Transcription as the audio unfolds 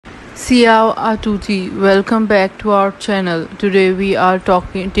Ciao a tutti, welcome back to our channel. Today we are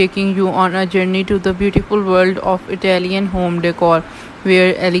taking you on a journey to the beautiful world of Italian home decor,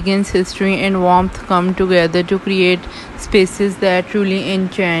 where elegance, history, and warmth come together to create spaces that truly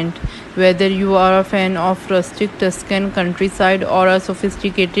enchant. Whether you are a fan of rustic Tuscan countryside or a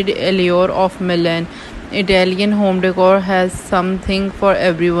sophisticated allure of Milan, Italian home decor has something for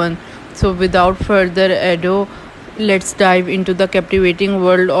everyone. So, without further ado, let's dive into the captivating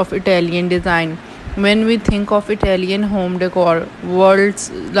world of Italian design. When we think of Italian home decor, words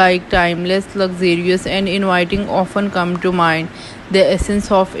like timeless, luxurious, and inviting often come to mind. The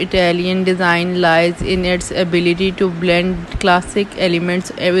essence of Italian design lies in its ability to blend classic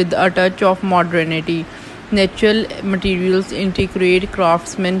elements with a touch of modernity. Natural materials integrate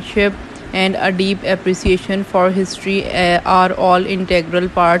craftsmanship and a deep appreciation for history are all integral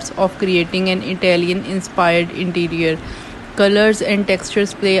parts of creating an Italian inspired interior. Colors and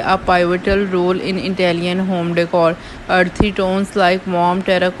textures play a pivotal role in Italian home decor. Earthy tones like warm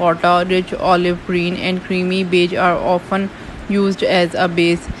terracotta, rich olive green, and creamy beige are often used as a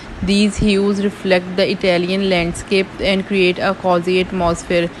base. These hues reflect the Italian landscape and create a cozy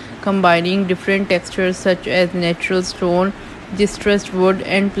atmosphere, combining different textures such as natural stone, distressed wood,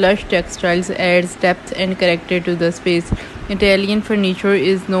 and plush textiles adds depth and character to the space. Italian furniture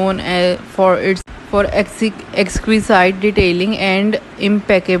is known for its exquisite detailing and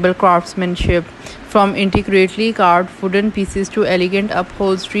impeccable craftsmanship. From intricately carved wooden pieces to elegant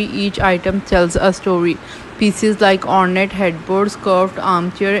upholstery, each item tells a story. Pieces like ornate headboards, curved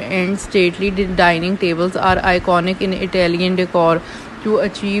armchair, and stately dining tables are iconic in Italian decor. To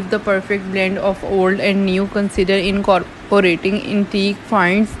achieve the perfect blend of old and new, consider incorporating antique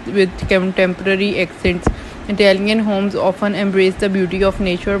finds with contemporary accents. Italian homes often embrace the beauty of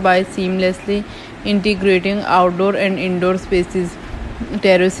nature by seamlessly integrating outdoor and indoor spaces.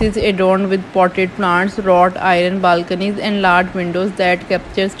 Terraces adorned with potted plants, wrought iron balconies, and large windows that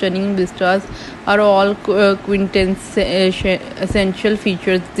capture stunning vistas are all quintessential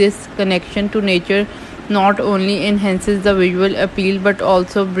features. This connection to nature not only enhances the visual appeal but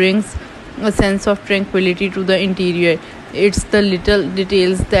also brings a sense of tranquility to the interior. It's the little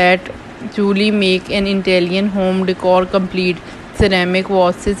details that truly make an Italian home decor complete. Ceramic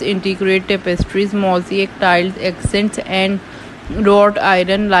vases, intricate tapestries, mosaic tiled accents, and wrought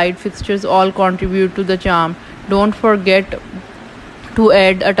iron light fixtures all contribute to the charm. Don't forget to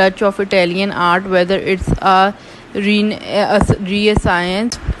add a touch of Italian art, whether it's a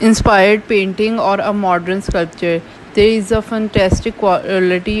Renaissance inspired painting or a modern sculpture. There is a fantastic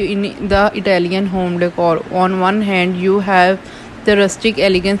quality in the Italian home decor. On one hand, you have the rustic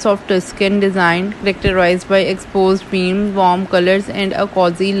elegance of Tuscan design, characterized by exposed beams, warm colors, and a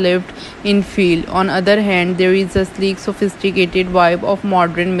cozy lived-in feel. On the other hand, there is a sleek, sophisticated vibe of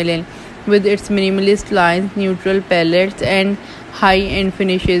modern Milan, with its minimalist lines, neutral palettes, and high-end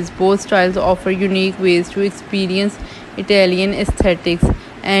finishes. Both styles offer unique ways to experience Italian aesthetics.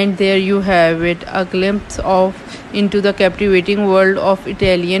 And there you have it, a glimpse of into the captivating world of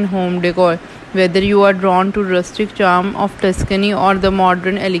Italian home decor. Whether you are drawn to rustic charm of Tuscany or the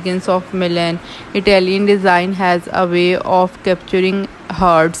modern elegance of Milan, Italian design has a way of capturing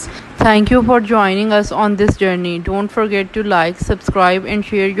hearts. Thank you for joining us on this journey. Don't forget to like, subscribe, and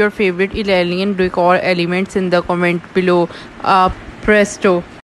share your favorite Italian decor elements in the comment below. Presto!